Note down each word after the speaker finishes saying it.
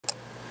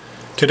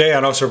Today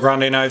on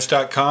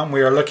OsoGrandeKnives.com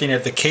we are looking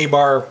at the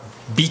Kabar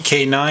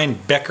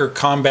BK9 Becker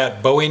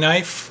Combat Bowie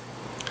knife.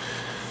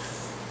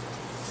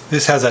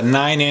 This has a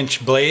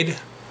 9-inch blade,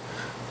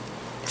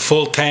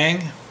 full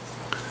tang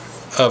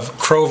of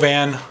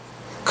Grande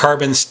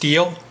carbon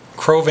steel.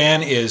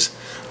 Grande is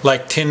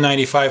like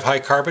 1095 high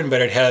carbon,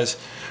 but it has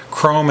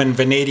chrome and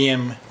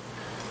vanadium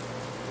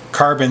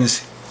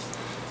carbons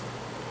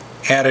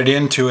added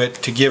into it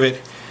to give it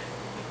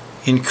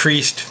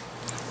increased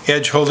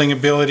edge holding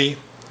ability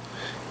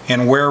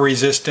and wear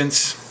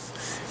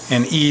resistance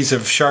and ease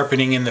of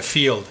sharpening in the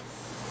field.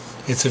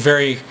 It's a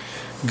very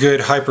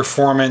good high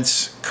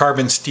performance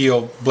carbon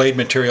steel blade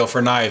material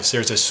for knives.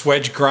 There's a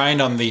swedge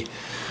grind on the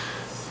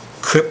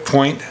clip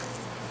point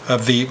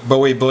of the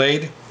Bowie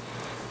blade.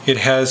 It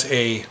has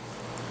a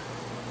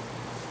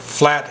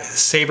flat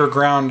saber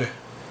ground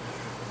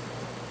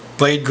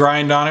blade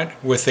grind on it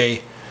with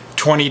a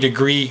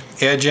 20-degree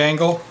edge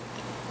angle.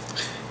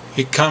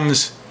 It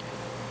comes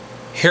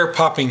hair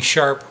popping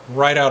sharp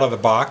right out of the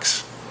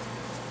box,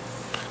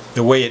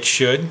 the way it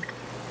should.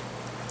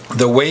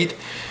 The weight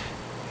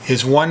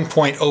is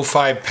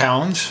 1.05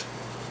 pounds.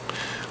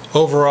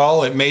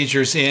 Overall it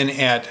measures in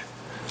at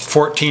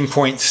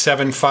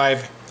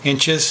 14.75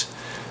 inches.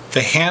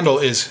 The handle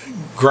is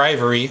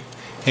Grivory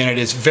and it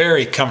is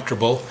very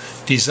comfortable,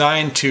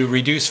 designed to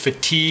reduce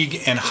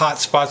fatigue and hot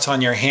spots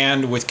on your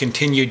hand with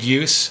continued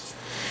use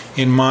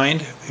in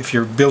mind. If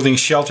you're building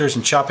shelters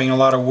and chopping a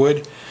lot of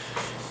wood,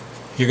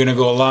 you're going to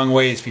go a long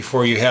ways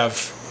before you have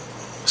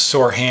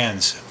sore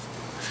hands.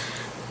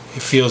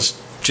 It feels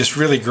just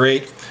really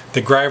great.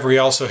 The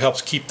Grivory also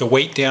helps keep the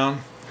weight down.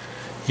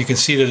 You can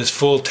see that it's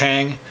full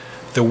tang.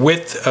 The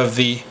width of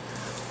the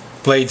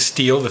blade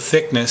steel, the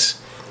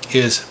thickness,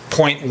 is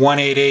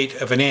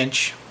 0.188 of an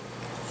inch.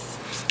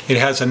 It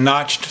has a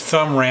notched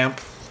thumb ramp,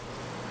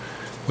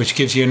 which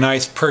gives you a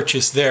nice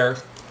purchase there.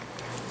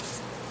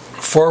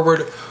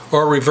 Forward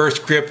or reverse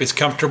grip is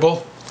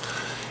comfortable.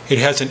 It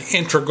has an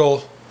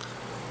integral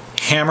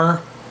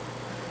hammer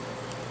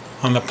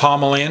on the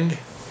pommel end.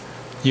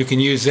 You can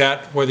use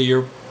that whether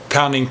you're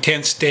pounding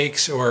tent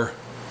stakes or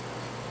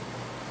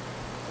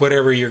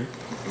whatever you're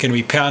going to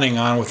be pounding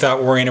on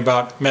without worrying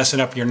about messing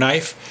up your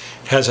knife.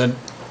 It has a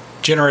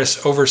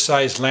generous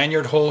oversized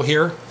lanyard hole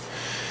here.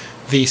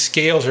 The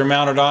scales are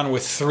mounted on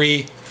with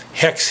 3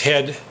 hex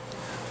head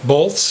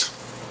bolts.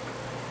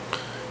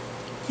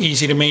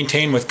 Easy to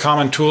maintain with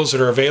common tools that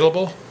are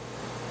available.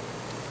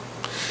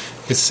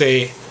 It's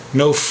a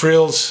no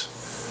frills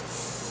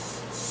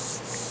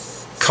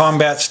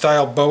combat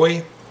style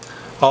Bowie.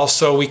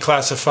 Also, we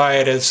classify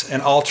it as an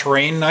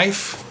all-terrain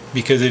knife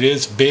because it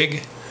is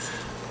big,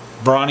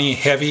 brawny,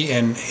 heavy,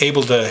 and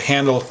able to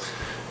handle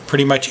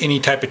pretty much any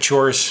type of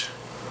chores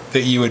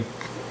that you would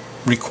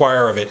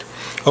require of it.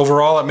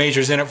 Overall, it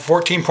measures in at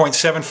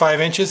 14.75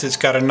 inches. It's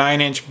got a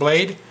 9-inch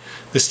blade.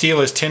 The steel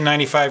is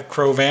 1095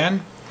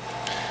 Grande.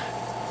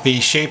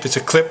 The shape is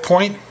a clip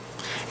point,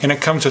 and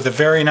it comes with a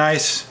very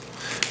nice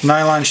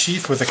nylon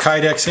sheath with a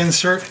Kydex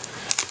insert.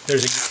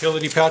 There's a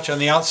utility pouch on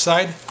the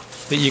outside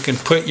that you can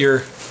put your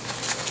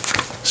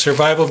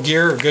survival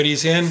gear or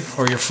goodies in,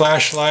 or your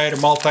flashlight or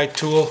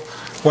multi-tool,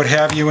 what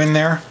have you, in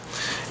there.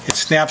 It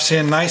snaps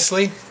in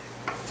nicely.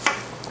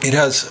 It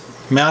has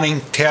mounting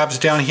tabs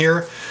down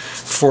here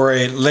for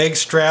a leg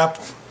strap.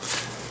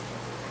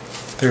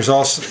 There's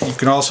also, you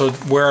can also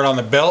wear it on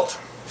the belt,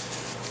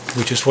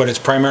 which is what it's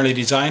primarily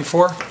designed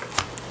for.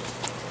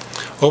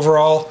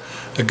 Overall,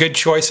 a good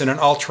choice in an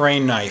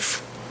all-terrain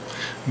knife.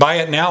 Buy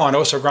it now on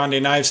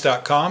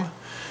OsoGrandeKnives.com.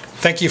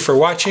 Thank you for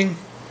watching,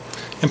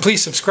 and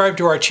please subscribe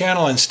to our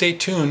channel and stay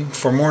tuned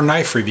for more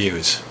knife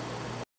reviews.